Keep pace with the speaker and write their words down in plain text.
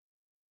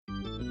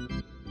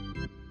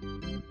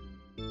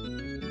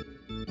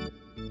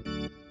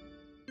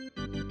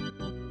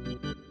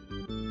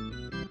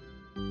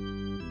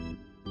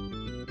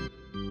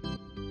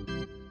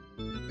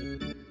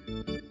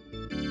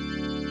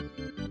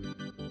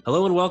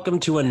Hello and welcome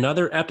to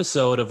another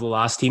episode of the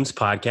Lost Teams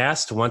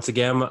podcast. Once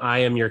again, I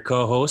am your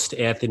co-host,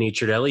 Anthony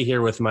Tridelli,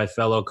 here with my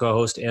fellow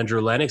co-host, Andrew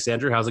Lennox.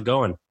 Andrew, how's it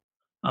going?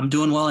 I'm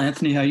doing well,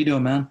 Anthony. How you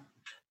doing, man?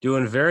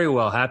 Doing very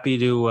well. Happy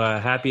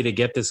to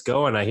get this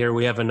going. I hear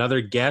we have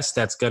another guest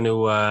that's going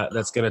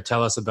to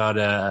tell us about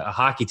a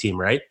hockey team,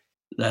 right?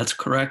 That's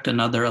correct.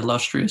 Another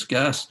illustrious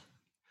guest.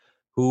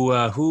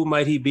 Who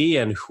might he be,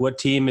 and what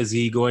team is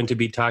he going to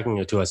be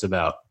talking to us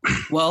about?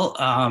 Well,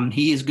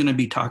 he is going to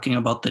be talking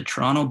about the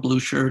Toronto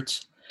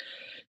Blueshirts.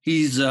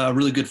 He's a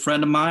really good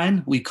friend of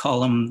mine. We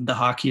call him the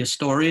hockey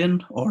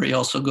historian, or he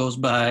also goes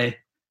by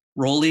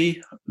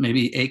Rollie,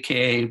 maybe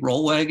AKA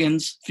Roll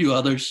Wagons, a few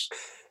others.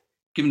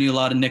 Giving you a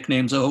lot of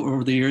nicknames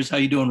over the years. How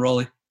you doing,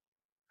 Rollie?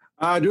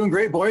 Doing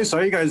great, boys. How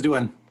you guys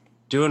doing?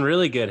 Doing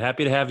really good.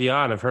 Happy to have you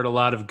on. I've heard a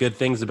lot of good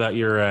things about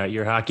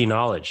your hockey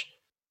knowledge.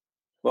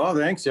 Well,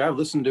 thanks. Yeah, I've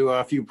listened to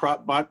a few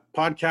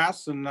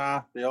podcasts, and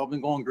they all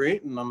been going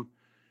great, and I'm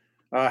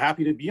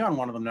happy to be on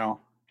one of them now.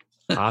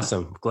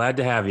 Awesome. Glad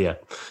to have you.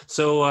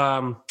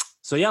 So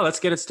yeah, let's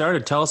get it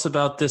started. Tell us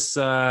about this.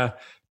 Tell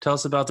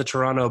us about the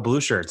Toronto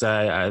Blueshirts.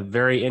 A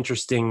very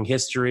interesting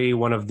history.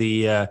 One of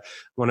the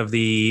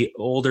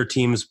older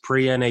teams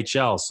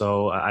pre-NHL.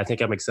 So I think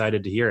I'm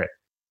excited to hear it.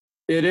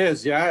 It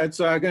is. Yeah, it's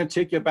going to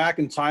take you back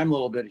in time a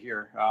little bit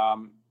here.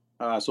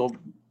 So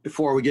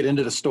before we get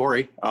into the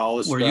story,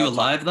 were you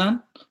alive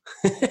then?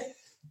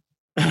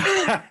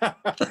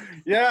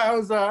 Yeah, I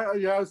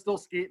was still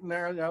skating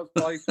there. I was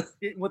probably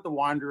skating with the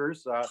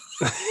Wanderers.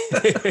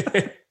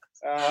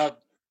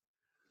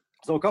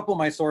 So a couple of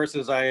my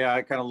sources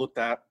I kind of looked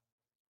at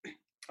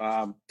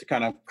to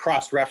kind of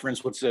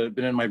cross-reference what's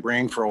been in my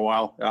brain for a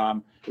while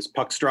is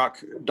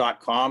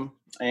puckstruck.com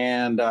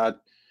and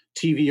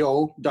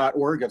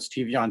tvo.org. That's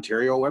TV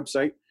Ontario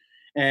website.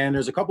 And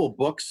there's a couple of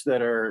books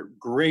that are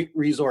great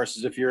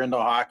resources if you're into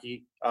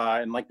hockey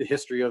and like the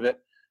history of it.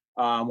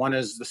 One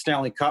is the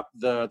Stanley Cup,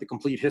 the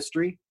complete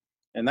history,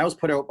 and that was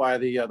put out by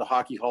the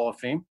Hockey Hall of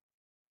Fame.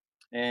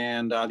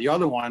 And the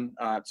other one,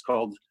 it's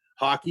called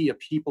Hockey: A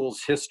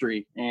People's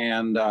History,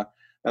 and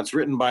that's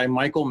written by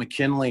Michael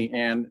McKinley,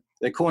 and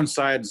it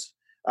coincides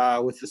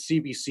with the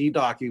CBC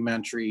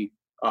documentary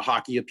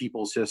Hockey: A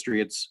People's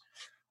History. It's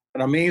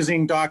an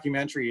amazing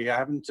documentary. I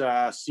haven't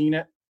seen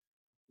it.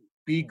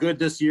 Be good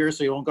this year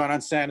so you won't go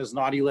on Santa's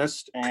naughty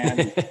list,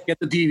 and get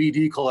the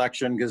DVD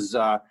collection because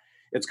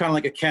it's kind of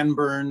like a Ken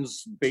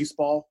Burns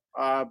baseball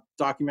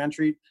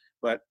documentary,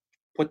 but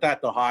put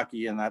that to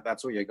hockey, and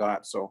that's what you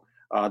got. So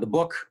the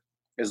book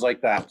is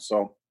like that.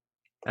 So,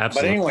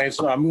 absolutely. But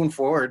anyways, moving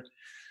forward,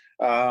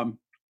 I'm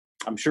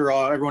sure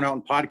everyone out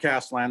in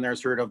podcast land there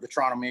has heard of the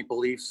Toronto Maple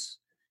Leafs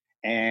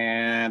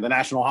and the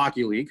National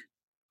Hockey League.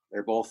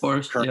 They're both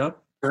current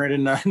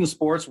in the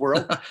sports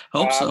world.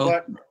 Hope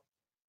so.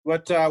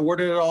 But where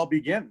did it all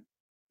begin?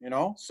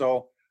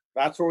 So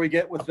that's where we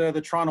get with the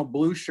Toronto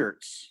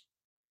Blueshirts.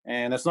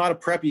 And it's not a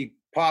preppy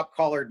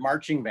pop-collared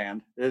marching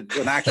band. It's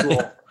an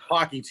actual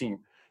hockey team.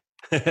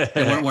 They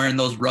weren't wearing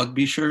those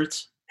rugby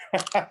shirts?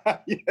 Yeah,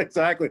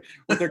 exactly.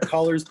 With their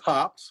colors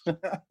popped. I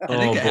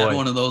think I had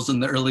one of those in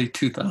the early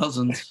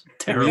 2000s.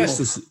 Terrible.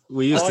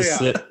 We used to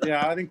sit.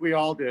 Yeah, I think we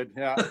all did.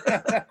 Yeah.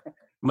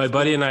 My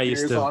buddy and I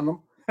used to.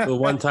 The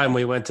one time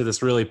we went to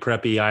this really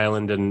preppy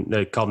island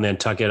and called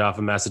Nantucket off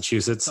of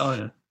Massachusetts. Oh,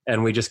 yeah.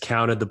 And we just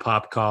counted the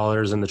pop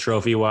collars and the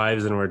trophy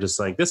wives, and we're just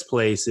like, this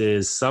place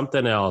is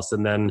something else.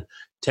 And then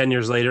 10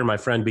 years later, my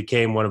friend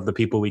became one of the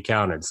people we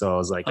counted. So I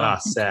was like,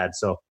 sad.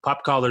 So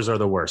pop collars are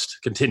the worst.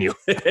 Continue.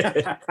 So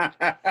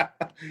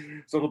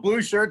the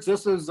Blueshirts,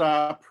 this is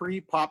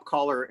pre-pop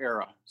collar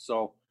era.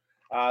 So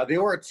they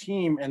were a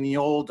team in the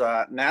old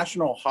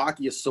National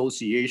Hockey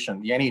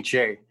Association, the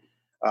NHA.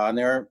 And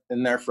they're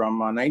in there from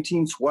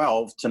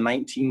 1912 to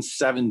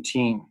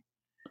 1917.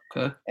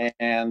 Okay.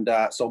 And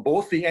so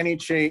both the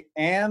NHA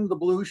and the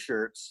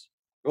Blueshirts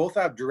both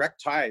have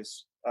direct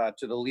ties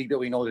to the league that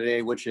we know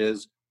today, which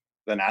is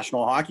the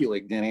National Hockey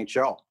League, the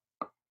NHL.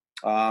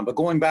 But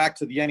going back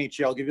to the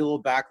NHA, I'll give you a little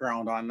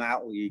background on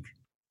that league.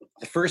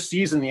 The first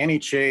season, the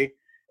NHA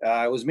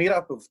was made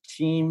up of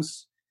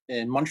teams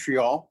in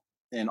Montreal,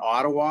 in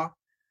Ottawa.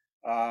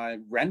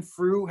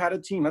 Renfrew had a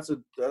team. That's a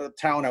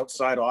town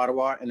outside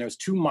Ottawa. And there's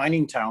two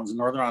mining towns in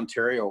Northern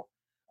Ontario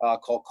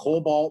called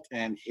Cobalt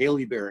and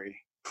Haileybury.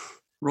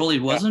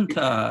 Rollie, wasn't is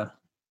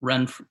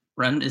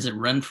it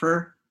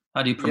Renfrew?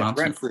 How do you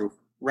pronounce it?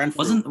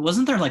 Renfrew.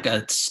 Wasn't there like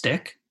a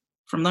stick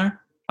from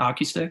there? A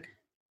hockey stick?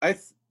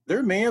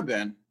 There may have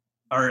been.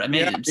 Or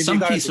maybe some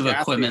piece of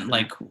equipment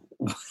like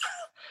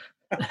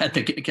at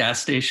the gas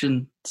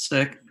station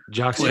stick.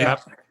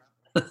 Jockstrap.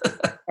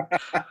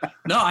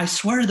 No, I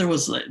swear there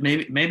was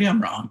maybe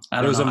I'm wrong.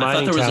 I don't know. I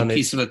thought there was a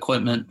piece of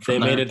equipment. They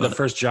made it the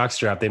first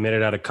jockstrap. They made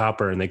it out of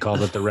copper and they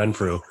called it the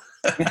Renfrew.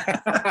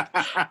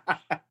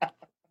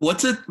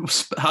 What's it?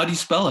 How do you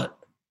spell it?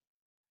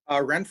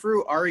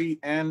 Renfrew,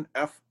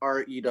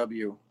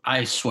 Renfrew.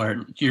 I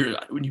swear, you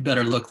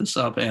better look this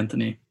up,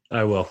 Anthony.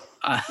 I will.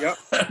 Yep.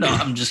 No,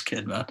 I'm just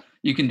kidding, man.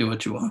 You can do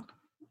what you want.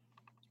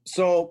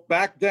 So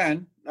back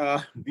then,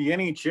 the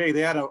NHA,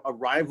 they had a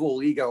rival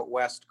league out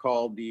west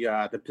called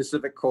the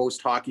Pacific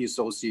Coast Hockey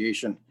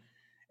Association,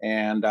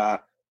 and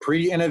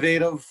pretty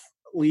innovative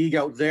league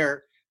out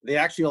there. They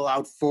actually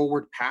allowed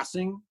forward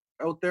passing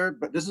out there,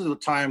 but this is a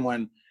time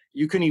when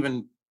you couldn't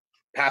even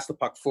pass the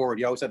puck forward.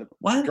 You always had to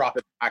drop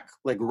it back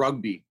like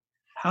rugby.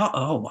 How?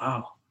 Oh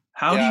wow!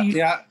 How do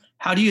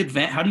you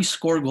advance? How do you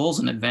score goals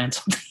in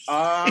advance?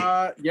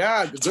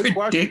 Yeah, it's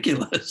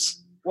ridiculous.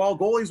 Question. Well,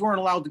 goalies weren't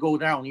allowed to go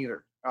down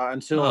either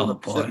until the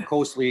Pacific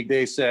Coast League.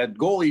 They said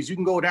goalies, you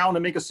can go down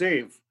and make a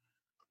save.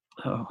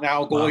 Oh,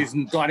 now goalies,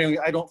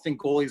 I don't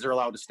think goalies are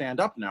allowed to stand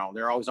up now.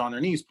 They're always on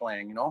their knees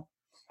playing. You know.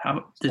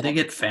 How did they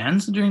get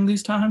fans during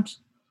these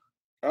times?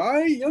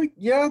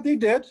 Yeah, they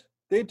did.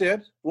 They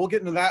did. We'll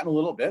get into that in a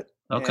little bit.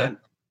 Okay. And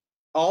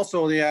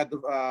also, they had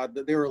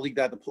they were a league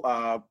that had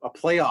a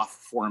playoff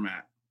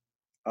format.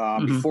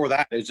 Before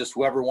that, it's just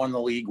whoever won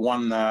the league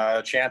won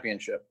the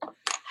championship.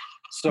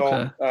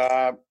 So,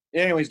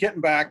 anyways,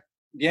 getting back,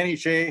 the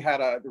NHA had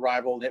a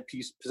rival, the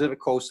Pacific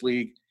Coast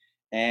League,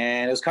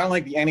 and it was kind of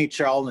like the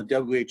NHL and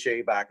the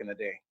WHA back in the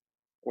day,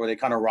 where they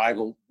kind of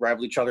rivaled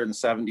each other in the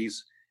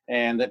 70s.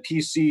 And the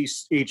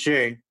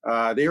PCHA,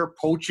 they were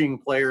poaching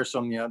players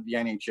from the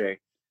NHA,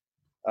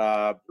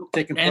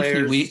 taking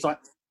Anthony, players.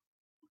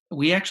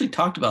 We actually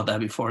talked about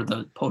that before,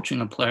 the poaching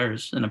of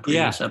players in a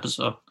previous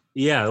episode.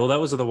 Yeah, well, that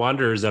was the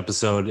Wanderers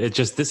episode. It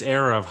just, this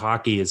era of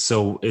hockey is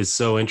so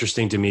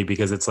interesting to me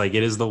because it's like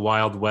it is the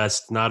Wild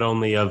West, not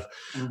only of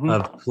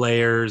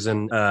players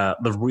and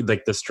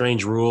the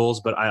strange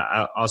rules, but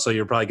I also,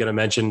 you're probably going to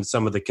mention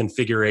some of the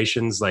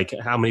configurations, like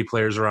how many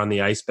players are on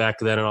the ice back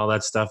then and all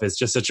that stuff. It's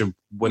just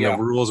when the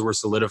rules were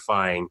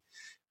solidifying.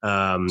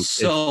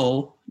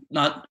 Go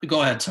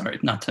ahead. Sorry,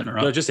 not to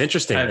interrupt. No, just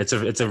interesting.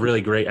 It's a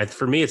really great,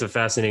 for me, it's a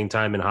fascinating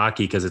time in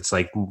hockey because it's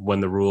like when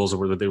the rules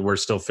we're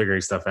still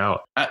figuring stuff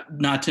out.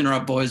 Not to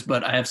interrupt, boys,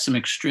 but I have some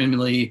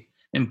extremely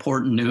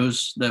important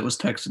news that was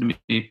texted to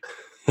me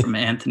from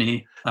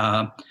Anthony.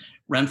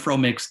 Renfro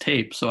makes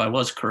tape, so I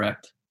was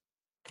correct.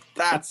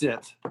 That's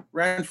it.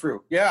 Renfro.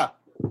 Yeah.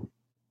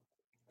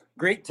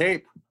 Great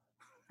tape.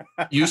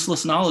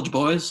 Useless knowledge,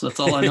 boys. That's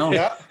all I know.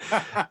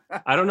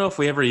 I don't know if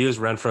we ever used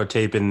Renfro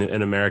tape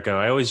in America.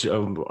 I always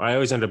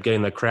end up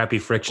getting the crappy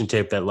friction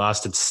tape that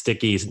lost its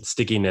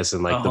stickiness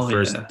in the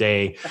first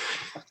day.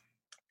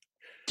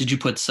 Did you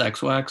put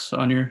sex wax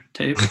on your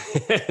tape?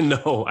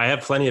 No, I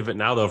have plenty of it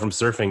now though from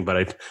surfing,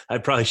 but I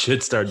probably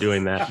should start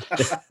doing that.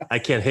 I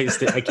can't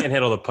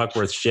handle the puck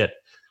worth shit.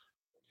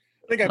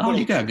 I think I put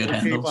you got good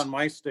tape handles on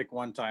my stick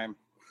one time.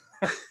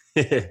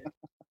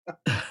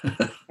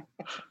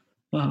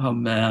 Oh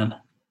man.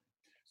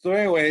 So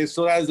anyway, that's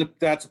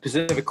the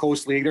Pacific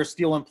Coast League. They're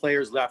stealing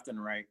players left and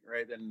right?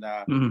 And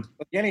but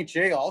the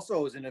NHA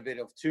also is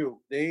innovative too.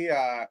 They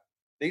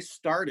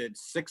started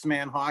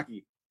 6-man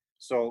hockey.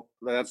 So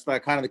that's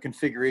kind of the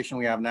configuration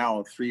we have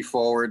now: 3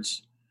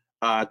 forwards,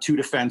 2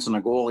 defense, and a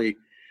goalie.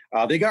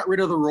 They got rid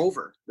of the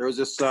rover. There was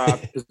this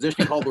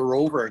position called the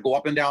rover. Go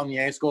up and down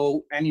the ice,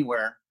 go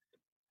anywhere.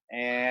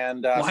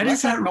 And why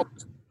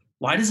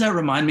does that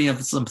remind me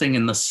of something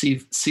in the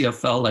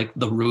CFL, like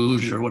the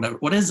Rouge or whatever?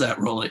 What is that,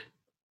 Rollie?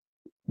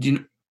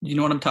 Do you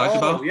know what I'm talking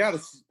about? Yeah,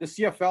 the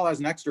CFL has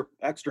an extra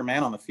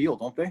man on the field,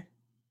 don't they?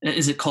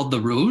 Is it called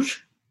the Rouge?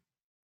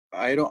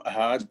 I don't.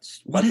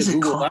 What is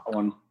it called? That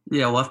one.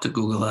 Yeah, we'll have to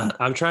Google that.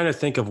 I'm trying to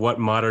think of what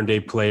modern day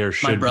player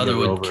should. My brother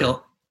would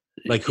kill.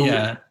 Like who?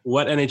 Yeah.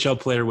 What NHL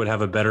player would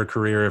have a better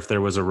career if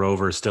there was a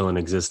rover still in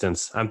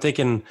existence? I'm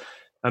thinking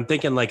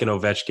like an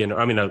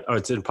Ovechkin.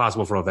 It's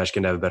impossible for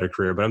Ovechkin to have a better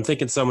career, but I'm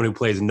thinking someone who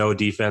plays no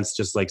defense,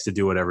 just likes to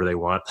do whatever they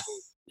want.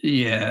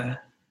 Yeah,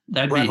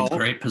 that'd be a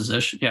great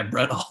position. Yeah,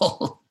 Brett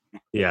Hull.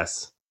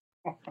 Yes.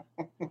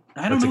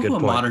 I don't know who a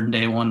modern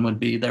day one would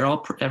be.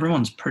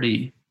 Everyone's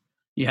pretty.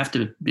 You have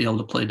to be able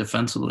to play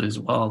defensively as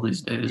well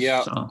these days.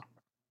 Yeah. So.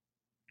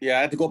 Yeah,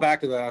 I had to go back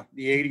to the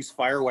 80s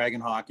fire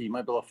wagon hockey. You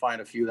might be able to find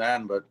a few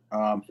then, but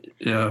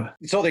yeah.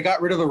 So they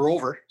got rid of the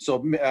rover,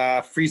 so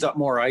frees up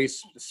more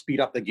ice, speed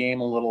up the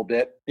game a little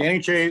bit. The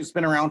NHA has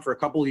been around for a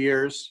couple of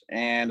years,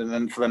 and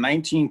then for the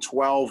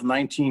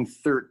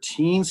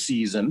 1912-1913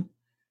 season,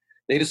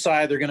 they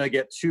decided they're going to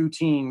get 2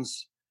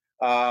 teams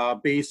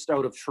based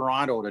out of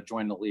Toronto to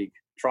join the league.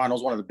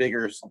 Toronto's one of the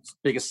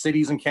biggest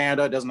cities in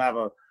Canada. It doesn't have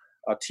a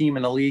team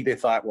in the league. They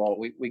thought, well,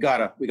 we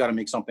gotta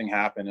make something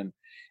happen,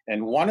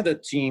 and one of the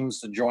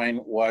teams to join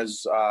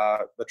was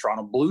the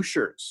Toronto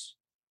Blueshirts.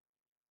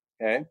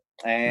 Okay,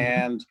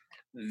 and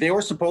they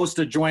were supposed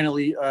to join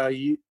a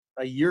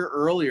year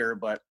earlier,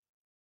 but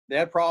they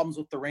had problems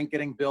with the rink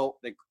getting built.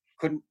 They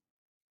couldn't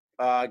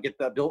get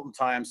that built in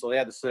time, so they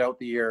had to sit out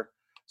the year.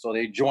 So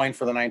they joined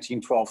for the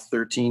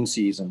 1912-13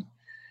 season,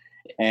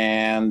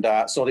 and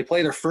so they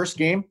play their first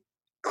game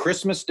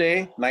Christmas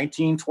Day,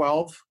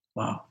 1912.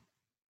 Wow.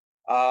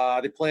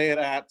 They play it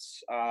at,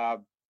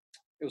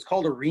 it was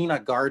called Arena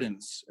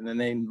Gardens, and then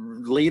they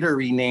later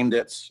renamed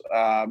it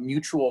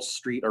Mutual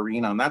Street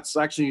Arena. And that's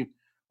actually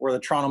where the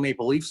Toronto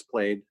Maple Leafs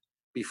played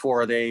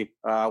before they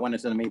went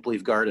into the Maple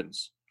Leaf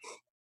Gardens.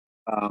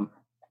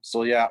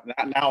 So yeah,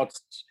 now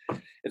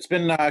it's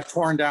been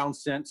torn down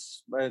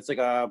since. But it's like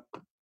a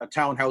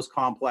townhouse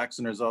complex,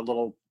 and there's a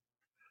little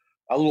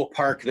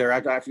park there.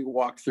 After you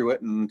walk through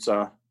it, and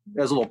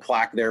there's a little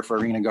plaque there for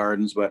Arena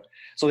Gardens. But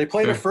so they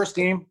played their first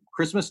game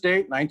Christmas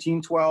Day,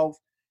 1912,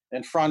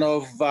 in front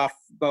of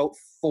about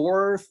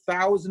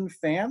 4,000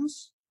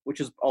 fans, which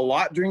is a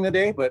lot during the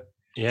day, but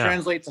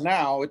translates to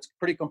now, it's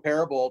pretty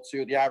comparable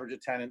to the average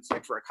attendance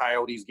like for a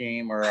Coyotes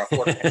game or a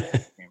Fort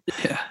Panthers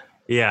game.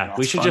 Yeah,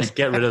 we should just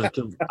get rid of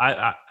the.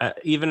 I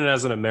even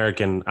as an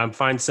American, I'm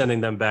fine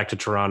sending them back to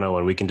Toronto,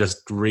 and we can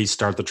just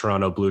restart the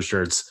Toronto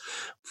Blueshirts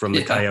from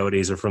the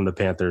Coyotes or from the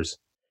Panthers.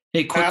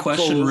 Hey, quick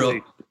question,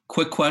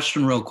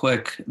 real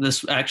quick.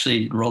 This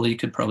actually, Rollie, you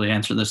could probably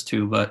answer this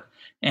too. But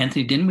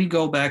Anthony, didn't we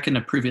go back in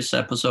a previous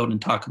episode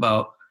and talk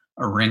about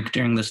a rink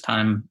during this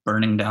time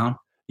burning down?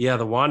 Yeah,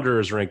 the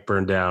Wanderers rink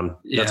burned down.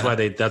 Yeah. That's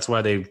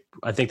why they.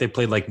 I think they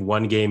played like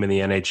one game in the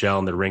NHL,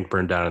 and the rink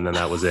burned down, and then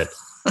that was it.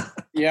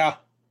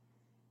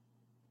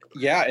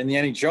 Yeah, in the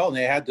NHL, and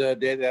they had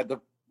to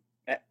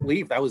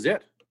leave. That was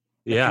it.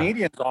 The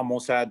Canadians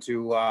almost had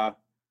to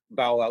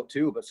bow out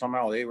too, but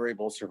somehow they were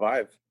able to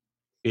survive.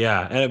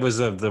 Yeah, and it was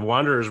the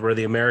Wanderers were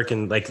the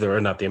American,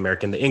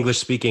 the English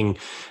speaking.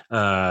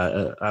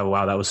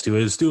 Wow, that was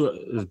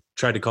Stu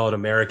tried to call it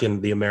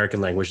the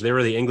American language. They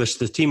were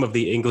the team of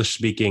the English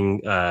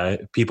speaking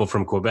people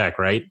from Quebec,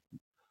 right?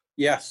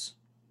 Yes.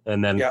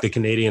 And then the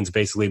Canadians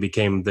basically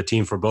became the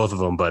team for both of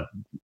them, but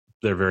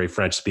they're very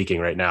French speaking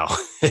right now.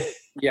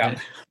 Yeah.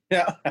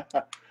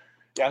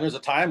 There's a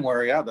time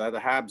where the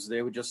Habs,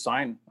 they would just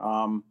sign.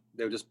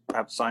 They would just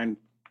have to sign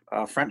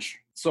French.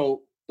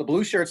 So the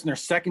Blueshirts in their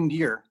second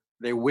year,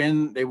 they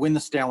win the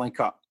Stanley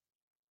Cup,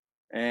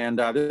 and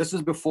this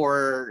is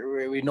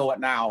before we know it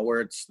now,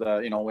 where it's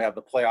we have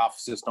the playoff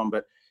system,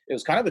 but it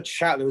was kind of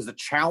it was the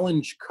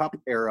Challenge Cup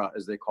era,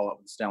 as they call it,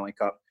 with the Stanley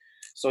Cup.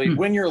 So you'd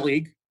win your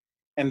league,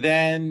 and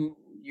then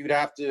you'd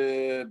have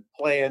to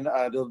play in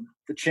the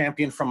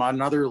champion from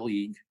another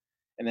league.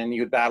 And then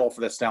you would battle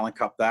for the Stanley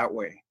Cup that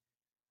way.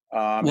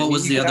 What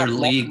was the other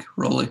league,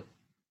 Rollie?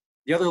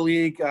 The other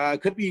league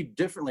could be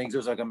different leagues.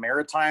 There's like a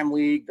Maritime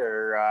League.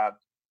 There,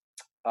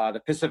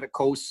 the Pacific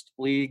Coast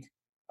League.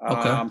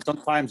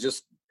 Sometimes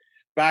just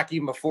back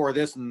even before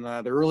this in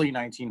the early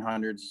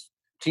 1900s,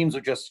 teams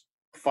would just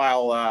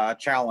file a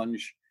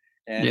challenge,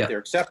 and if they're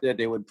accepted,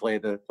 they would play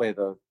the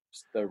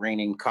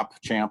reigning Cup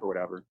champ or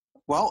whatever.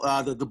 Well,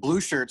 the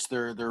Blueshirts,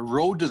 their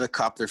road to the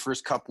Cup, their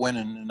first Cup win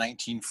in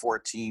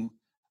 1914.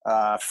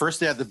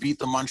 First, they had to beat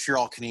the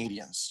Montreal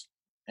Canadiens,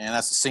 and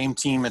that's the same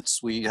team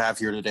we have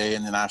here today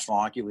in the National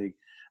Hockey League.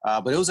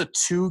 But it was a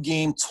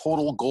 2-game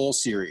total goal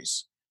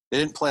series. They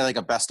didn't play like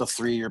a best of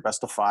 3 or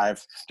best of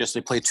 5. Just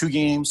they played 2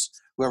 games.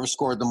 Whoever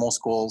scored the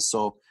most goals.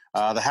 So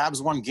the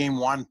Habs won game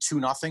 1,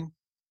 2-0.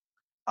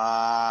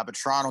 But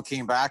Toronto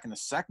came back in the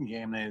second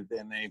game.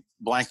 They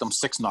blanked them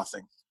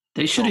 6-0.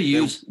 They should have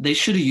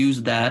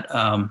used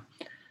that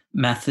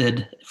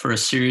method for a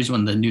series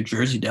when the New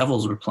Jersey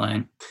Devils were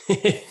playing,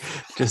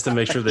 just to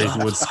make sure they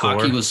would score.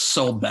 Hockey was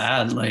so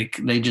bad, like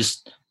they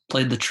just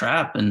played the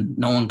trap and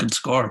no one could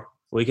score.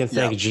 We can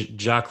thank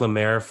Jacques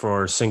Lemaire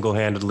for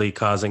single-handedly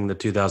causing the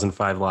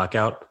 2005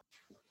 lockout.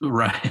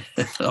 Right.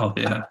 Oh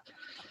yeah,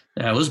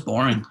 it was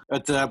boring.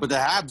 But the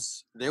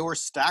Habs, they were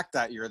stacked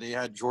that year. They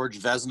had George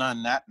Vezina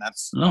in net, and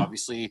that's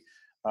obviously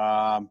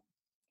the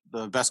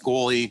best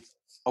goalie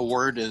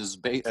award is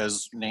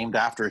named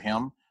after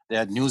him. They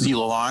had Newsy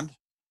Lalonde.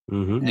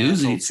 Mm-hmm.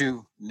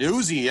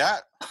 Newsy,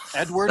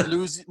 Edward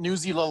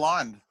Newsy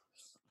Lalonde,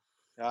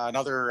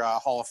 another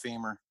Hall of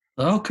Famer.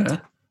 Okay.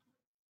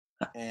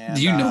 And,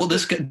 do you know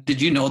this guy?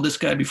 Did you know this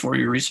guy before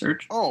your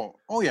research? Oh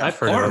yeah, of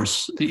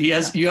course. You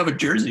have a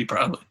jersey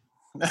probably.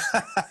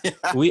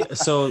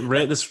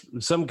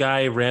 Some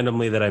guy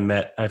randomly that I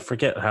met. I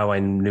forget how I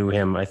knew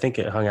him. I think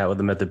I hung out with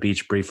him at the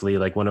beach briefly.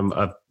 Like one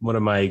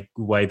of my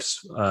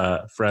wife's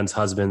friends'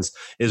 husbands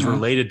is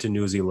related to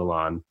Newsy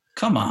Lalonde.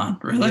 Come on,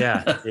 really?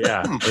 Yeah.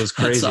 It was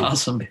crazy. That's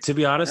awesome. To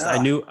be honest,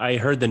 I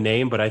heard the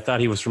name, but I thought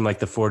he was from like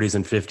the 40s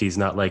and 50s,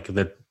 not like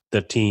the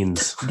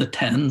teens. The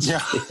tens.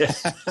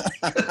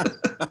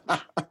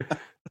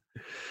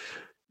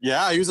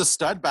 Yeah, he was a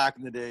stud back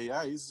in the day.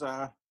 Yeah, he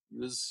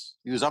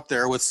was up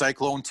there with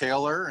Cyclone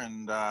Taylor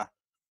and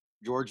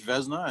George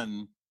Vezina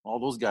and all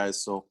those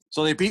guys. So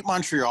they beat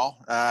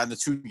Montreal in the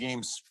 2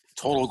 games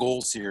total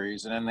goal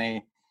series, and then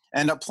they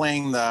end up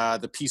playing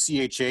the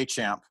PCHA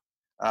champ,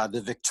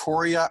 the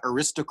Victoria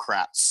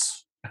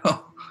Aristocrats.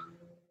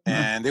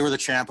 And they were the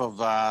champ of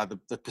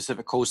the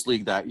Pacific Coast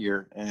League that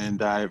year.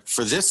 And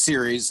for this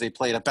series, they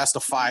played a best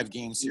of 5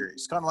 game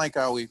series, kind of like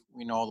how we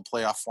know the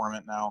playoff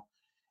format now.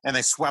 And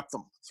they swept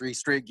them 3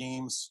 straight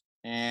games.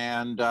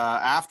 And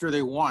after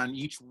they won,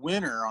 each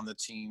winner on the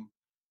team,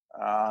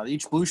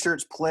 each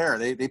Blueshirts player,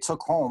 they took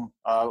home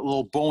a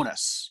little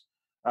bonus.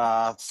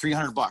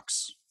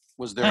 $300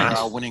 was their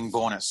winning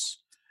bonus.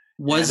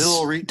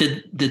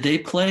 Did they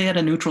play at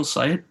a neutral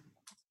site?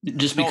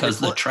 Just because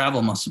the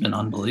travel must have been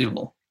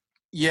unbelievable.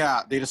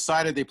 Yeah, they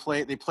decided they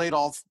played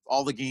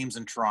all the games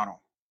in Toronto.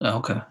 Oh,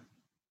 okay.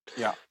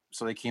 Yeah.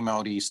 So they came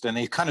out east, and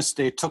they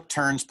took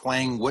turns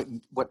playing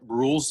what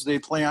rules they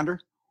play under.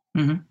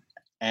 Mm-hmm.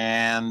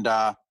 And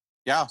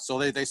so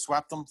they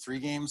swept them 3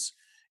 games,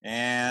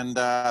 and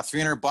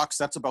 $300.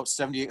 That's about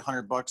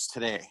 $7,800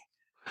 today.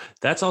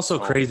 That's also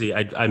crazy.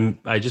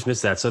 I just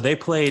missed that. So they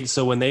played.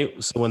 So when the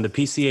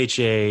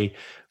PCHA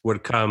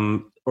would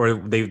come, or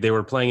they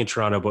were playing in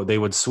Toronto, but they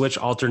would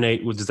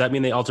alternate. Does that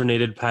mean they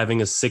alternated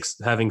having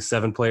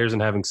 7 players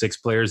and having 6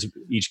 players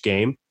each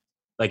game,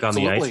 like on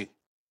the ice?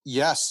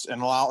 Yes,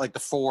 and allow like the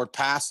forward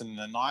pass and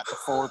then not the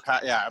forward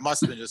pass. Yeah, it must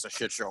have been just a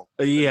shit show.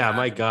 Yeah,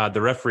 my God, the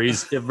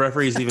referees, if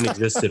referees even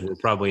existed, were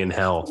probably in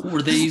hell.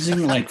 Were they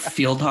using like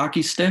field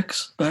hockey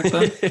sticks back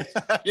then?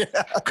 Yeah,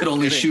 could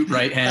only shoot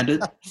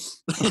right-handed.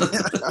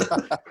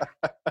 The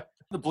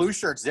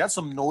Blueshirts, they had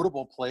some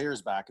notable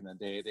players back in the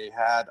day. They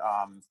had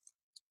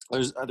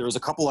there was a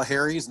couple of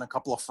Harrys and a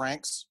couple of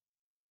Franks.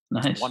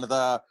 Nice. One of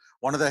the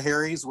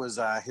Harrys was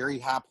Harry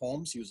Hap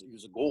Holmes. He was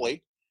a goalie.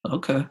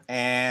 Okay.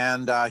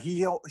 And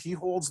he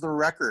holds the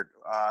record,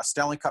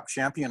 Stanley Cup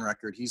champion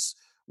record. He's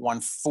won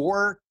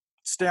 4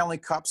 Stanley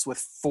Cups with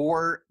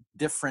 4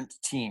 different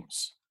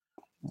teams.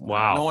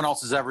 Wow. No one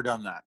else has ever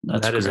done that.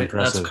 That is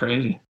impressive. That's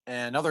crazy.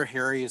 And another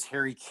Harry is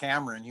Harry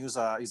Cameron. He's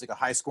like a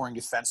high scoring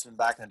defenseman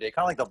back in the day,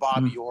 kind of like the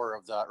Bobby Orr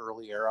of the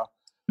early era.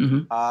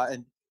 Mm-hmm.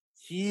 And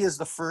he is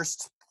the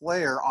first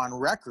player on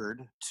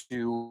record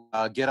to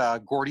get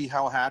a Gordie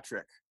Howe hat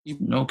trick.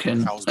 No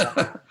kidding.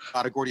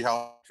 Got a Gordie Howe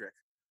hat trick.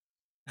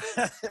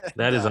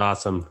 That is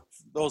awesome.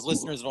 Those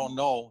listeners don't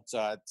know,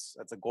 it's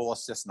a goal,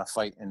 assist, and a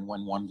fight in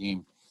one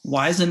game.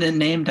 Why isn't it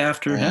named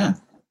after him?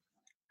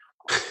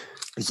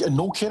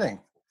 No kidding.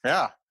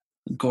 Yeah.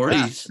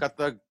 Gordy's. Got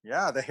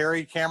the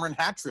Harry Cameron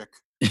hat trick.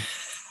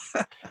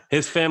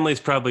 His family's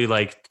probably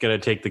like going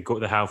to take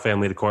the Howe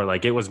family to court.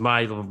 Like, it was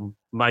my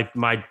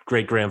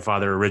great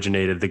grandfather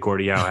originated the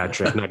Gordie Howe hat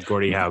trick, not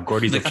Gordie Howe.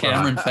 Gordie's the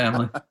Cameron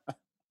family.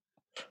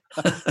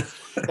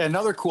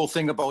 Another cool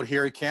thing about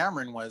Harry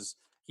Cameron was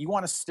he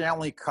won a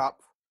Stanley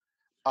Cup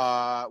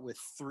with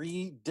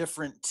 3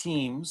 different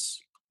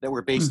teams that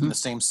were based in the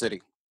same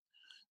city.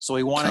 So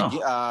he won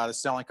the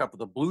Stanley Cup with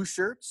the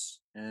Blueshirts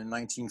in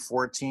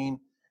 1914,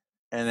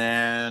 and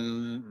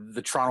then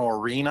the Toronto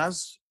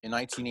Arenas in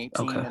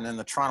 1918, and then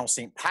the Toronto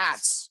St.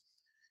 Pats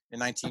in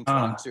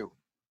 1922.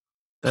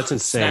 That's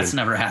insane. That's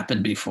never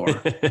happened before.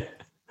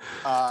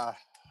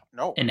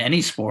 No. In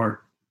any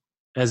sport.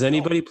 Has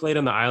anybody played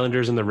on the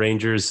Islanders and the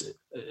Rangers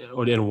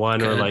in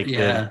one or like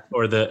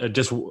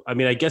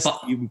I guess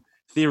you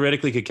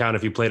theoretically could count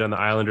if you played on the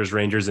Islanders,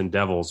 Rangers, and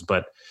Devils,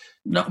 but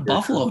no,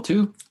 Buffalo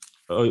too.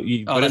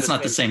 That's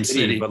not the same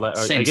city, but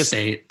same I guess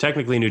state.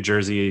 Technically, New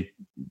Jersey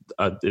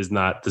is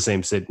not the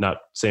same city, not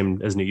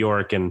same as New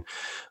York, and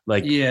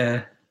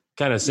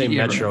kind of same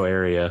metro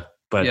area.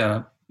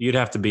 But you'd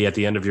have to be at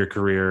the end of your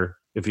career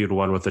if you'd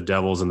won with the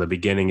Devils, in the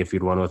beginning if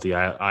you'd won with the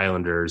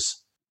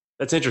Islanders.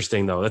 That's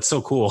interesting, though. That's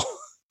so cool.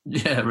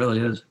 Yeah, it really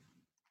is.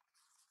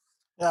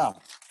 Yeah.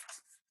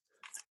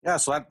 Yeah,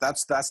 so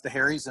that's the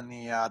Harrys, and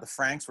the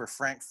Franks were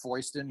Frank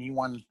Foyston. He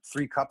won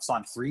 3 cups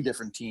on 3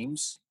 different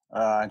teams,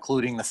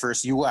 including the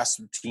first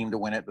U.S. team to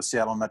win it, the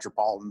Seattle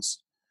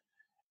Metropolitans.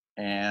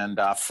 And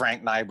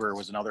Frank Nyber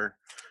was another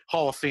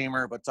Hall of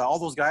Famer, but all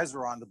those guys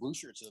were on the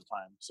Blueshirts at the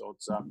time. So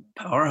it's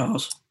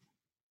powerhouse.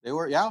 They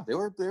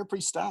were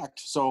pretty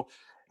stacked. So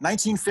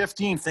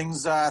 1915,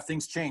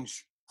 things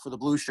changed for the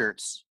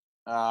Blueshirts.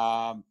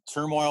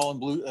 Turmoil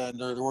in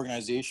their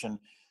organization.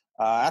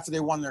 After they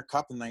won their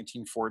cup in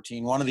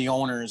 1914, one of the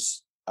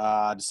owners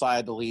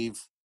decided to leave.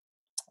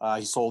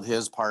 He sold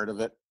his part of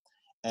it.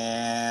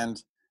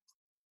 And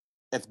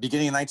at the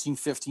beginning of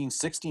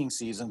 1915-16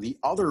 season, the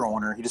other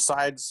owner, he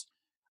decides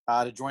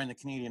to join the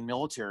Canadian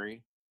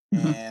military,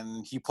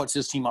 and he puts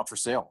his team up for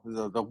sale.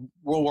 The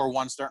World War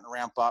I starting to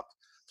ramp up.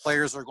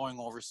 Players are going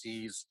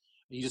overseas.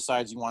 He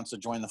decides he wants to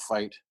join the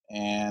fight.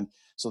 And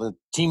so the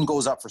team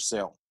goes up for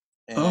sale.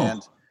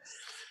 And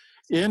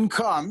in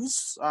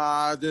comes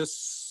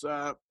this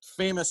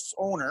famous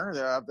owner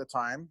at the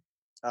time,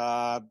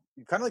 kind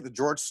of like the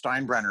George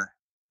Steinbrenner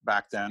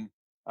back then.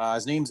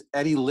 His name's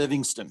Eddie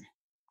Livingston.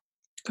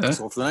 Okay.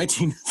 So for the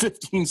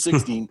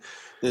 1915-16,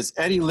 this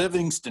Eddie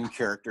Livingston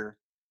character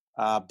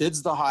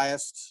bids the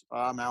highest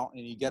amount,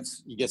 and he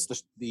gets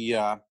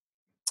the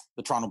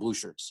Toronto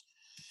Blueshirts.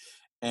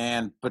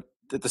 But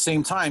at the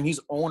same time, he's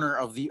owner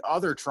of the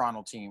other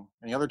Toronto team,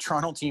 and the other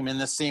Toronto team in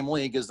this same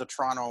league is the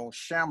Toronto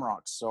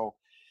Shamrocks. So,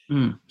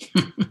 no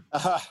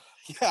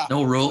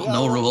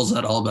rules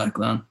at all back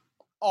then.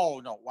 Oh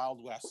no,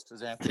 Wild West,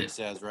 as Anthony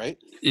says, right?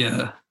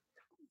 Yeah.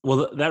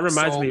 Well, that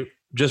reminds me,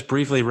 just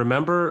briefly.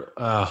 Remember,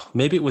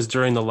 maybe it was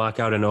during the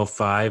lockout in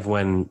 2005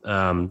 when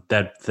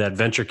that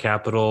venture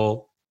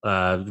capital.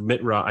 I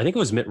think it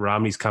was Mitt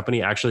Romney's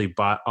company actually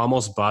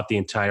almost bought the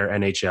entire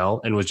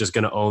NHL and was just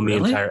going to own the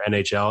entire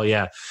NHL.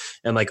 Yeah.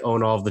 And like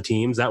own all of the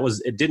teams.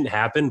 It didn't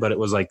happen, but it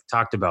was like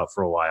talked about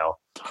for a while.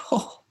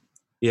 Oh,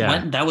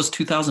 Yeah. That was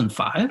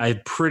 2005?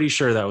 I'm pretty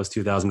sure that was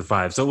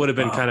 2005. So it would have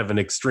been kind of an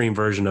extreme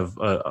version of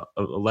a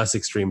less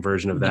extreme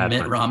version of that. The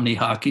Mitt Romney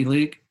Hockey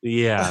League?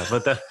 Yeah,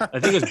 but I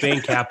think it was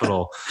Bain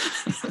Capital.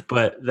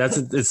 But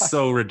it's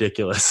so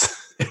ridiculous.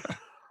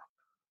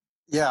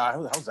 Yeah,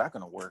 how's that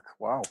going to work?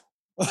 Wow.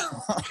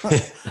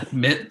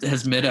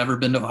 Has Mitt ever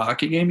been to a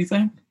hockey game, you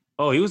think?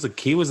 Oh, he was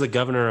the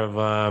governor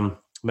of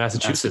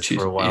Massachusetts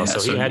for a while, yeah, so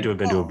he had to have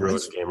been to a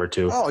Bruins game or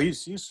two. Oh,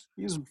 he's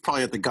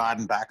probably at the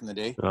Garden back in the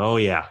day. Oh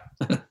yeah.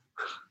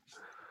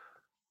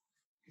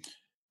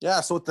 Yeah,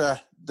 so with the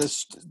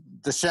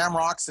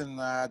Shamrocks and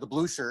the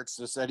Blueshirts,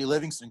 this Eddie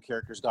Livingston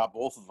character's got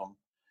both of them.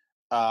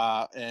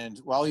 And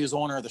while he was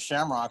owner of the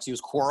Shamrocks, he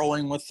was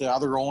quarreling with the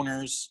other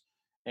owners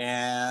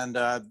and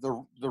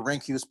the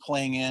rink he was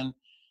playing in.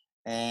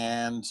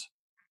 And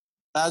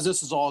as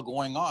this is all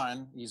going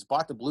on, he's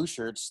bought the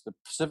Blueshirts. The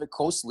Pacific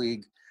Coast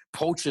League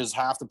poaches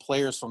half the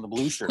players from the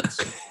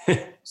Blueshirts.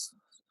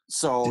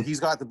 So he's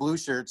got the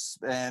Blueshirts,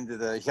 and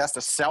he has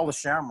to sell the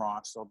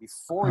Shamrocks. So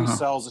before he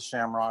sells the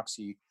Shamrocks,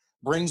 he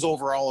brings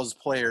over all his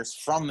players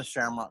from the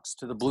Shamrocks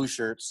to the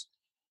Blueshirts,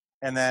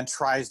 and then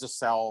tries to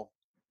sell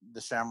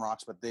the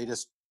Shamrocks, but they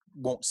just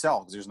won't sell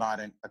because there's not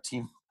a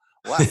team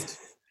left.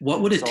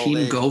 What would a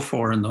team go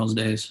for in those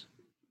days?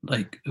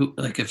 Like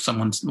if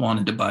someone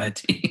wanted to buy a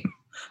team,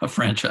 a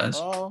franchise?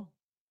 I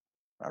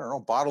don't know,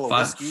 bottle of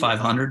whiskey.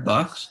 $500?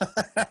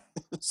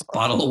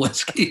 Bottle of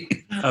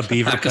whiskey. A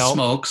beaver pack pelt. Of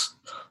smokes.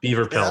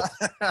 Beaver pelt.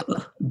 Yeah.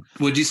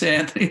 Would you say,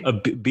 Anthony? A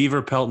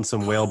beaver pelt and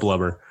some whale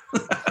blubber.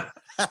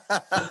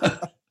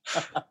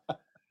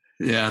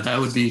 Yeah, that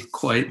would be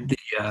quite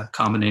the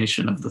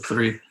combination of the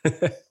three.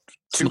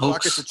 2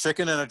 buckets of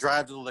chicken and a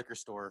drive to the liquor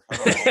store. I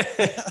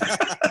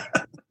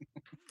don't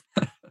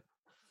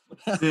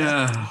know.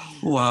 Yeah.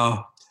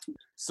 Wow.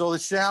 So the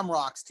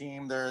Shamrocks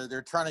team,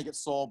 they're trying to get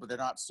sold, but they're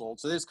not sold.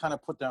 So they just kind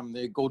of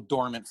they go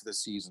dormant for the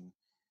season.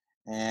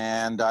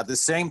 And at the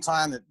same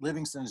time that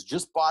Livingston's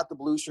just bought the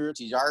Blueshirts,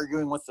 he's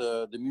arguing with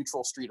the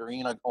Mutual Street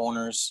Arena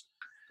owners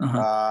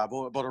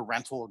about a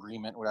rental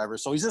agreement, whatever.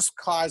 So he's just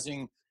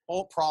causing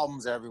whole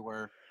problems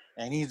everywhere.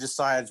 And he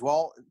decides,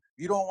 well, if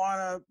you don't want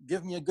to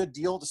give me a good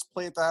deal to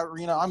play at that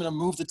arena, I'm going to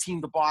move the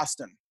team to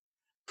Boston.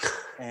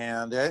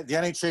 And the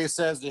NHA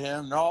says to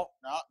him, no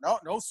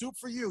soup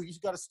for you. You've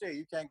got to stay.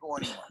 You can't go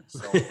anymore.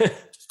 So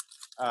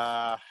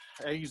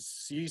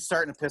he's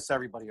starting to piss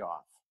everybody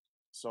off.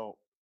 So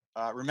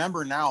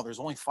remember now, there's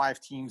only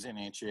 5 teams in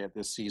NHA at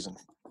this season.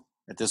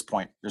 At this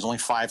point, there's only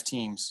 5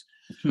 teams.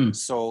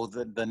 So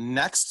the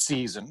next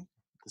season,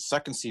 the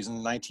second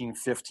season,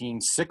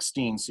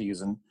 1915-16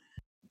 season,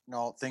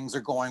 things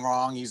are going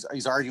wrong.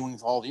 He's arguing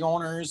with all the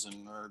owners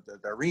and the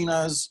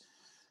arenas,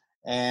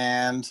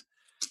 and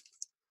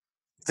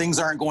things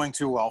aren't going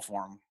too well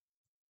for him.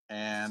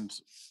 And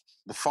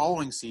the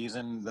following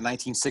season, the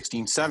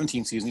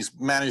 1916-17 season, he's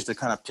managed to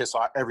kind of piss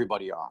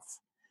everybody off.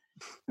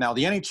 Now,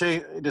 the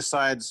NHA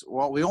decides,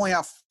 well, we only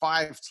have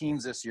 5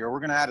 teams this year. We're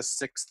going to add a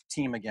 6th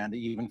team again to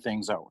even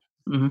things out.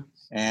 Mm-hmm.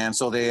 And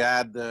so they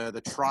add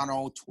the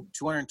Toronto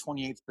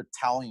 228th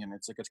Battalion.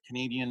 It's like a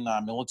Canadian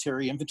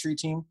military infantry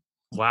team.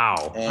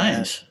 Wow.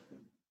 Nice.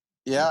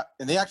 Yeah,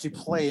 and they actually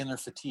play in their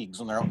fatigues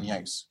when they're out on the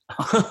ice.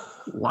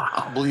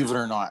 Wow. Believe it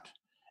or not.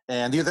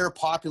 And they're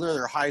popular.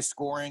 They're high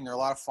scoring. They're a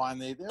lot of fun.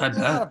 They're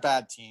not a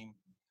bad team.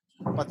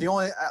 But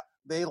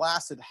they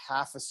lasted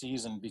half a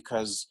season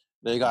because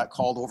they got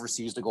called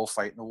overseas to go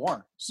fight in the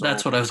war. So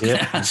that's what I was going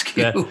to ask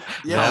you.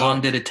 How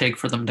long did it take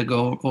for them to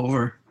go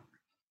over?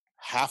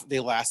 They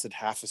lasted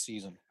half a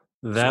season.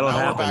 That'll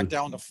happen. We're back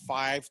down to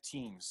 5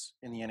 teams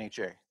in the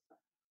NHA.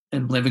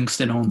 And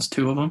Livingston owns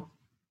 2 of them?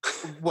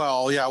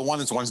 Well, yeah,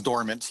 one's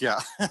dormant, yeah.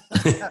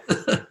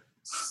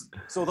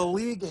 So the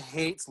league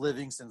hates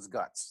Livingston's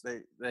guts.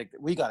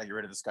 We got to get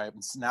rid of this guy.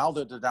 Now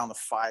that they're down to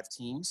 5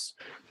 teams,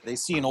 they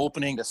see an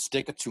opening to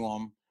stick it to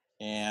him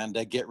and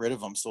get rid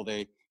of him. So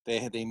they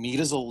meet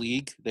as a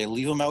league. They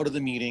leave him out of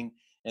the meeting,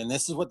 and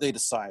this is what they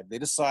decide. They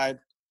decide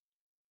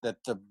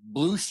that the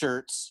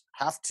Blueshirts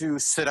have to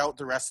sit out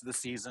the rest of the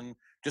season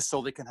just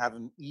so they can have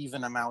an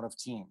even amount of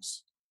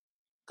teams.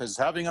 Because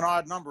having an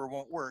odd number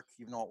won't work,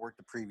 even though it worked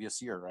the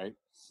previous year, right?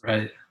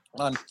 Right.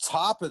 On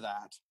top of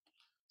that,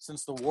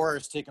 since the war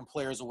has taken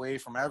players away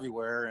from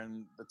everywhere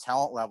and the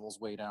talent level's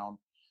way down,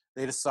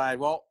 they decide,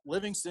 well,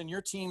 Livingston,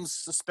 your team's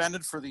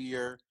suspended for the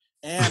year,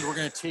 and we're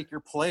going to take your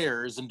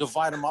players and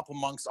divide them up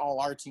amongst all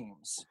our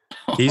teams.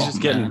 He's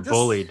just getting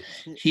bullied.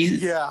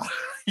 He's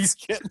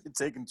getting it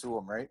taken to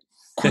him, right?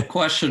 Quick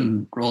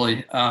question,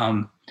 Rollie.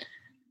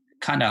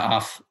 Kind of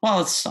off.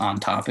 Well, it's on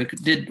topic.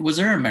 Was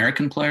there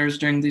American players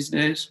during these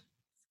days,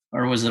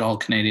 or was it all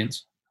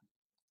Canadians?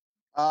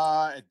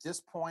 At this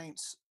point,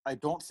 I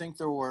don't think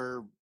there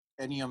were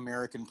any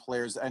American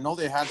players. I know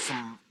they had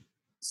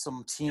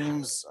some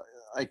teams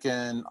like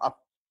in the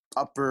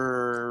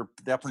upper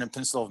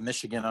peninsula of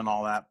Michigan and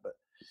all that, but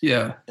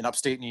in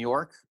upstate New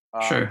York.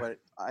 Sure. But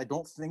I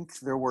don't think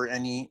there were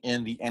any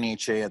in the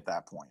NHA at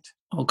that point.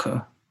 Okay.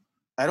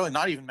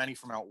 Not even many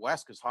from out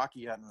west, because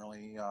hockey hadn't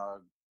really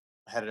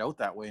headed out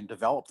that way and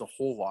developed a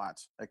whole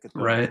lot.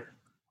 Right.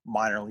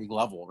 minor league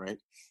level, right?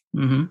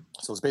 Mm-hmm.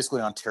 So it's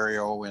basically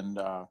Ontario and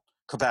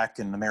Quebec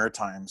and the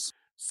Maritimes.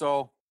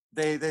 So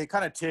they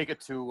kind of take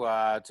it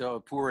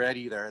to poor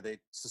Eddie there. They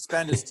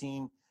suspend his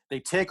team. They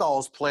take all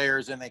his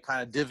players and they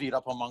kind of divvy it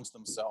up amongst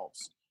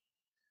themselves.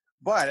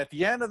 But at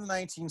the end of the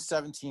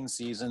 1917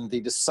 season, they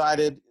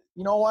decided,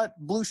 you know what,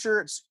 Blue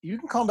Shirts, you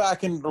can come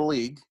back into the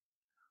league,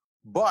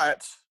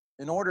 but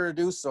in order to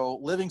do so,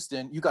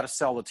 Livingston, you got to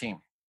sell the team.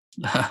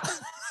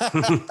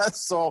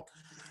 So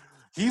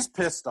he's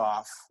pissed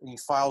off and he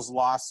files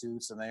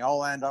lawsuits, and they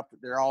all end up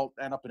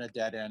in a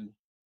dead end.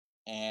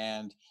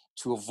 And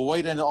to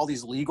avoid all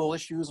these legal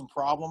issues and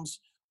problems,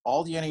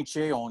 all the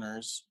NHA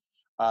owners,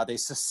 they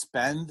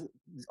suspend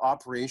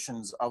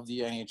operations of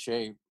the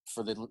NHA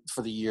for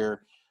the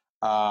year,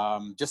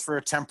 just for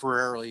a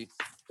temporarily,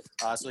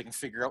 so they can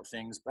figure out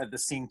things. But at the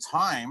same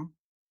time,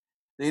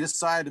 they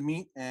decided to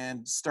meet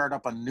and start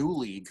up a new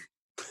league.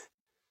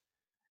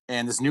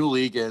 And this new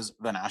league is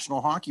the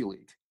National Hockey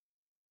League.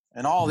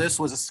 And all this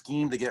was a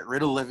scheme to get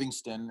rid of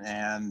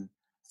Livingston.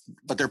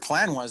 But their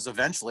plan was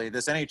eventually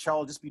this NHL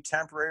will just be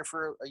temporary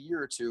for a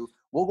year or two.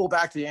 We'll go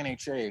back to the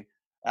NHA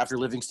after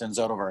Livingston's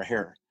out of our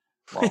hair.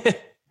 Well,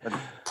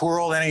 poor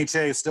old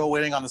NHA is still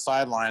waiting on the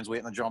sidelines,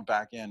 waiting to jump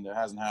back in. It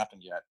hasn't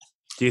happened yet.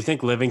 Do you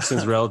think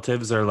Livingston's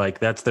relatives are like,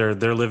 they're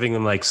living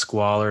in like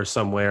squalor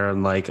somewhere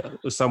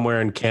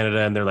in Canada,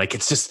 and they're like,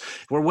 it's just,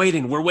 we're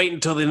waiting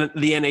until the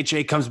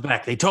NHA comes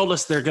back. They told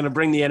us they're going to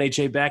bring the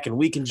NHA back and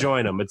we can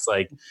join them. It's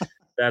like,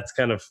 that's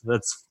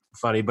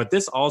funny. But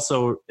this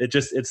also,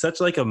 it's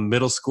such like a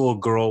middle school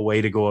girl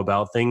way to go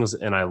about things.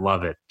 And I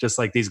love it. Just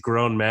like these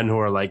grown men who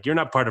are like, you're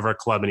not part of our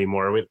club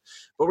anymore,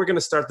 but we're going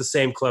to start the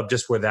same club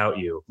just without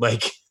you.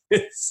 Like,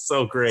 it's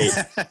so great.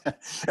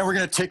 And we're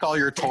going to take all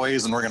your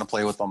toys and we're going to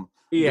play with them.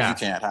 Yeah. You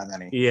can't have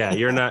any. Yeah.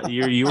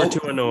 You were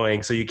too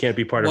annoying. So you can't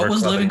be part of our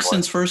club. What was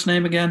Livingston's first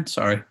name again?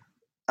 Sorry.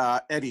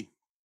 Eddie.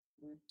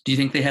 Do you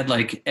think they had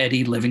like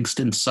Eddie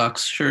Livingston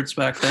Sucks shirts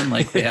back then?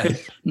 Like they had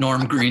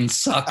Norm Green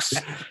Sucks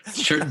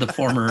shirt, the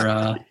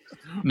former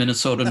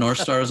Minnesota North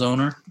Stars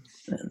owner,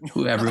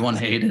 who everyone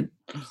hated.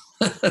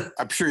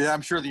 I'm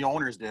sure the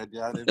owners did.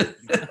 Yeah.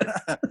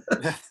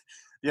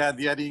 Yeah.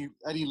 The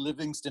Eddie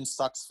Livingston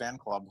Sucks fan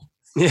club.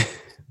 Yeah.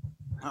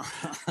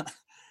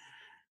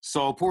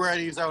 So poor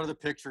Eddie's out of the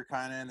picture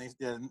kind of,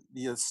 and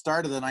the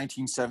start of the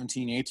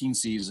 1917-18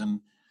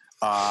 season,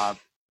 the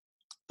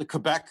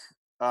Quebec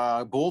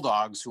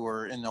Bulldogs, who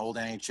are in the old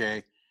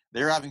NHA,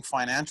 they're having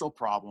financial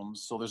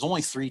problems. So there's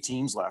only 3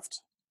 teams left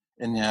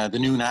in the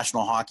new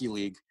National Hockey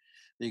League.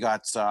 You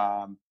got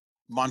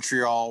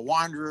Montreal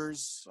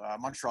Wanderers,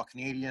 Montreal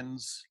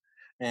Canadiens,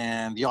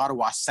 and the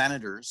Ottawa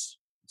Senators.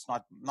 It's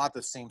not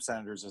the same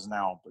Senators as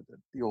now, but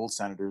the old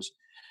Senators.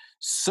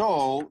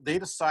 So they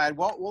decide,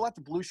 well, we'll let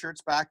the Blue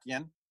Shirts back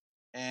in,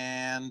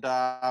 and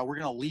we're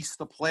going to lease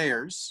the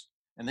players,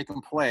 and they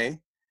can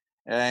play.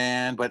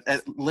 But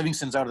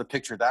Livingston's out of the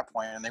picture at that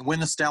point, and they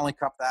win the Stanley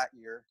Cup that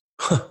year.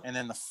 And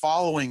then the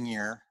following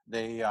year,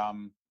 they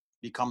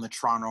become the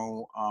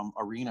Toronto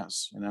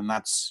Arenas, and then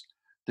that's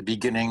the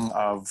beginning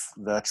of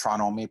the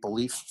Toronto Maple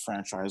Leaf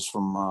franchise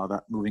from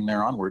that moving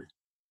there onward.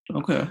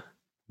 Okay,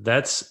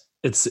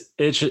 it's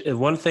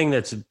one thing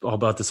that's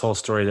about this whole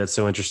story that's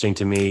so interesting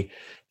to me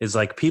is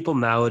like people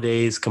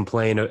nowadays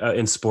complain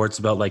in sports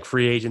about like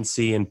free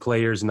agency and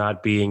players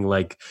not being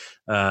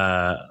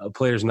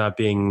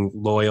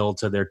loyal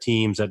to their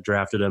teams that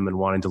drafted them and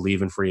wanting to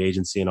leave in free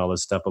agency and all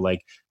this stuff. But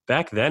like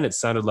back then it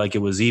sounded like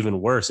it was even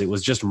worse. It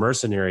was just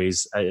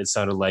mercenaries. It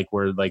sounded like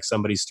where like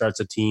somebody starts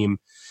a team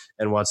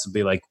and wants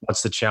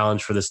to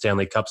challenge for the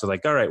Stanley Cup. So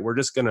like, all right, we're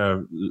just going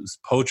to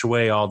poach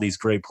away all these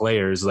great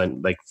players.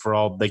 And like for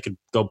all they could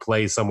go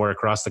play somewhere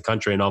across the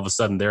country. And all of a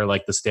sudden they're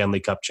like the Stanley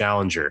Cup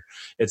challenger.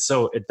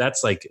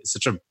 That's like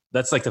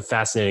the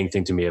fascinating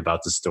thing to me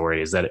about the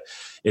story is that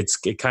it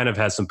kind of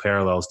has some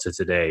parallels to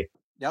today.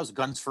 Yeah, it was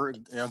gun for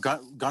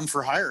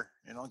hire,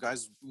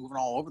 guys moving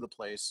all over the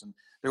place. And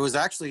there was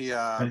actually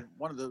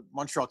one of the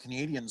Montreal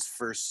Canadiens'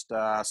 first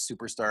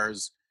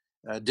superstars,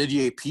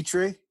 Didier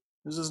Pitre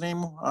is his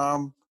name.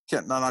 I'm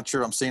not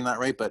sure I'm saying that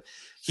right, but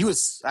he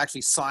was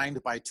actually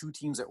signed by 2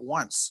 teams at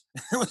once.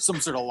 There was some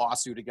sort of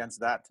lawsuit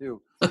against that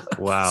too.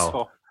 Wow.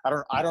 So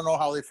I don't know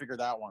how they figured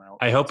that one out.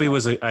 I hope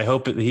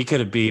he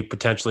could be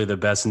potentially the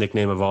best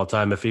nickname of all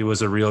time. If he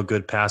was a real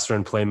good passer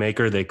and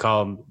playmaker, they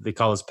call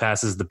his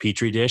passes the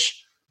Petri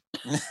dish.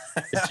 I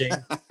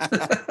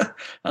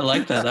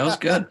like that. That was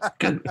good.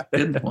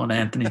 Good one,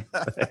 Anthony.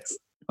 Thanks.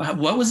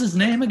 What was his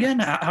name again?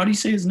 How do you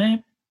say his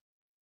name?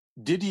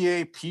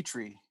 Didier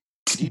Pitre.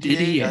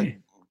 Didier.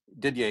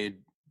 Didier.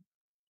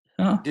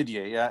 Huh.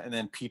 Didier, yeah, and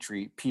then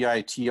Pitre,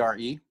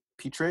 Pitre,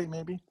 Pitre,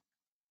 maybe.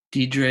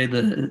 Didier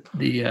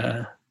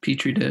the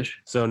Petri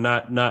dish. So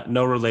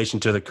no relation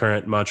to the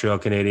current Montreal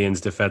Canadiens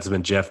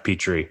defenseman Jeff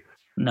Petrie.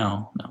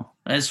 No.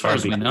 As far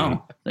as we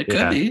know, it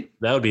could be.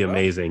 That would be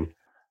amazing.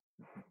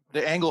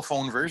 The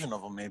Anglophone version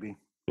of him, maybe.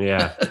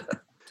 Yeah.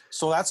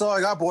 So that's all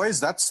I got, boys.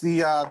 That's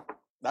the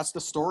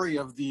story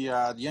of the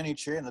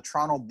NHA and the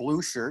Toronto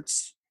Blue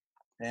Shirts,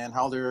 and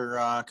how they're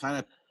kind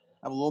of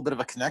have a little bit of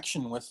a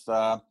connection with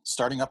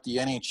starting up the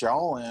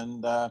NHL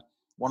and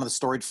one of the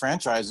storied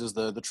franchises,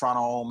 the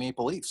Toronto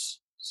Maple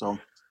Leafs. So.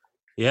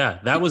 Yeah,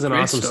 that was an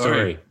Great awesome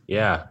story.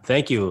 Yeah,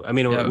 thank you. I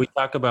mean, we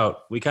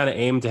kind of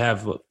aim to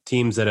have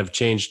teams that have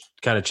changed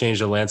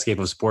the landscape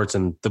of sports,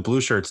 and the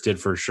Blueshirts did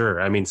for sure.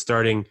 I mean,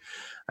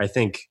 I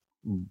think,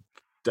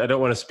 I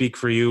don't want to speak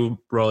for you,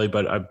 Rollie,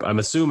 but I'm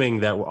assuming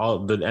that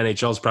all the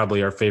NHL is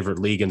probably our favorite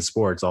league in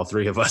sports, all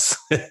three of us.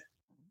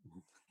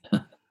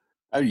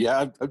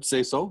 Yeah, I'd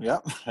say so. Yeah,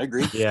 I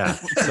agree. Yeah.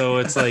 So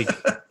it's like,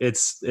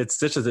 it's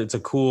a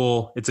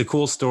cool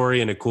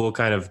story, and a cool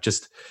kind of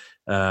just,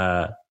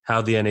 how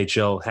the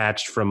NHL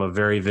hatched from a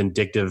very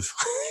vindictive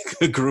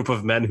group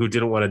of men who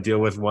didn't want to deal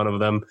with one of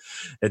them.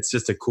 It's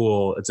a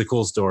cool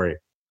story.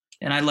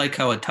 And I like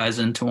how it ties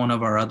into one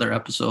of our other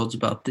episodes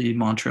about the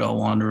Montreal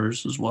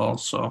Wanderers as well.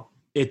 So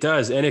it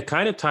does. And it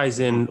kind of ties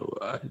in,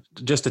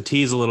 just to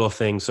tease a little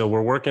thing. So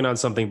we're working on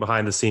something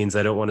behind the scenes.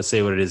 I don't want to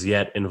say what it is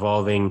yet,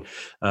 involving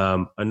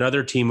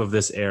another team of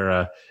this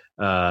era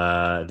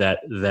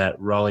that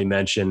Rollie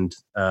mentioned,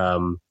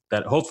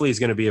 that hopefully is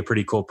going to be a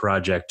pretty cool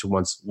project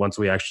once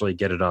we actually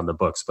get it on the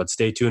books. But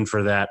stay tuned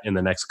for that in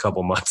the next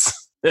couple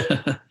months.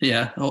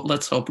 Yeah,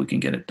 let's hope we can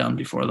get it done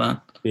before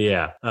then.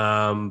 Yeah.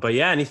 But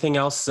yeah, anything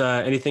else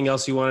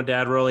you wanted to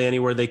add, Rollie?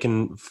 Anywhere they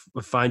can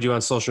find you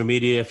on social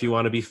media if you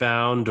want to be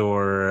found,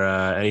 or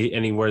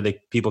anywhere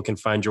people can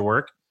find your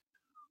work?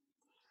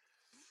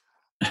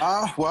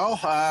 Not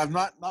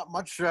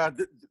much.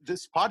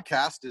 This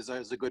podcast is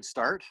a good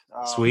start.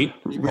 Sweet.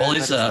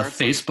 Rollie's a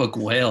Facebook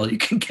whale. You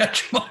can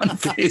catch him on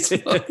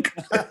Facebook.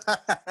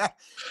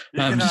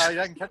 I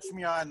can catch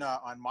me on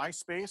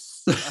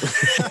MySpace.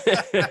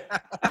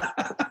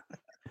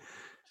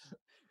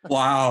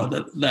 Wow,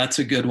 that's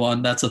a good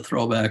one. That's a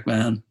throwback,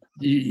 man.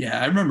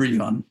 Yeah, I remember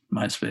you on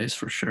MySpace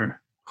for sure.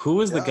 Who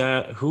was the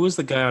guy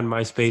on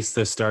MySpace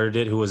that started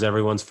it? Who was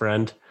everyone's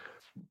friend?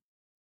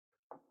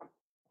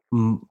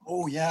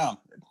 Oh yeah,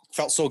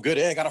 felt so good.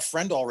 Hey, I got a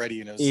friend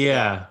already.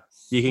 Yeah,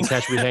 you can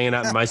catch me hanging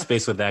out in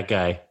MySpace with that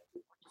guy.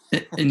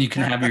 And you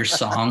can have your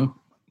song.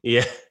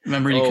 Yeah,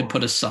 remember you could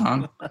put a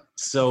song.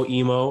 So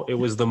emo. It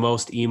was the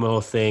most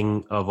emo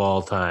thing of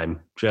all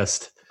time.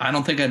 I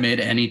don't think I made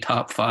any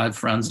top 5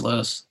 friends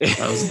list.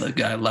 I was the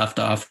guy left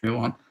off.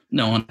 No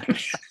one.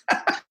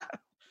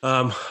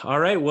 All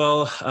right.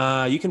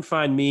 Well, you can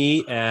find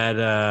me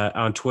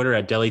on Twitter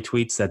at Deli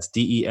Tweets. That's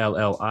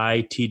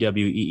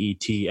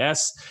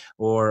DELLITWEETS,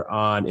 or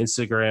on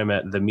Instagram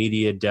at The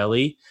Media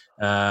Deli.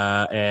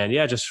 And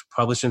yeah, just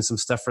publishing some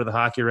stuff for the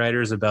hockey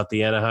writers about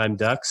the Anaheim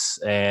Ducks,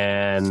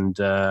 and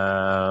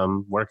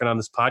working on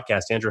this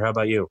podcast. Andrew, how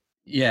about you?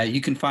 Yeah, you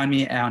can find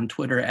me on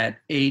Twitter at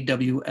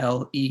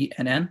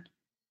AWLENN,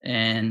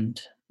 and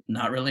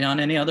not really on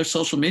any other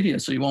social media,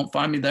 so you won't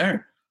find me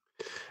there.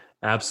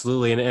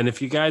 Absolutely. And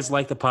if you guys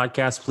like the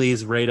podcast,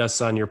 please rate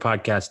us on your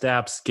podcast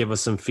apps, give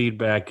us some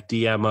feedback,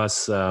 DM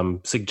us,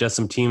 suggest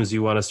some teams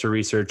you want us to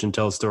research and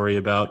tell a story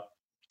about.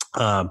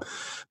 But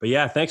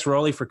yeah, thanks,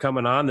 Rollie, for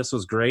coming on. This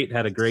was great.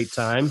 Had a great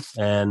time.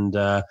 And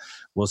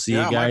we'll see you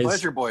guys. My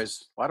pleasure,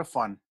 boys. A lot of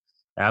fun.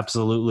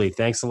 Absolutely.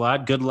 Thanks a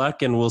lot. Good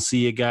luck. And we'll see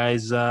you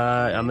guys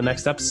on the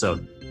next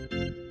episode.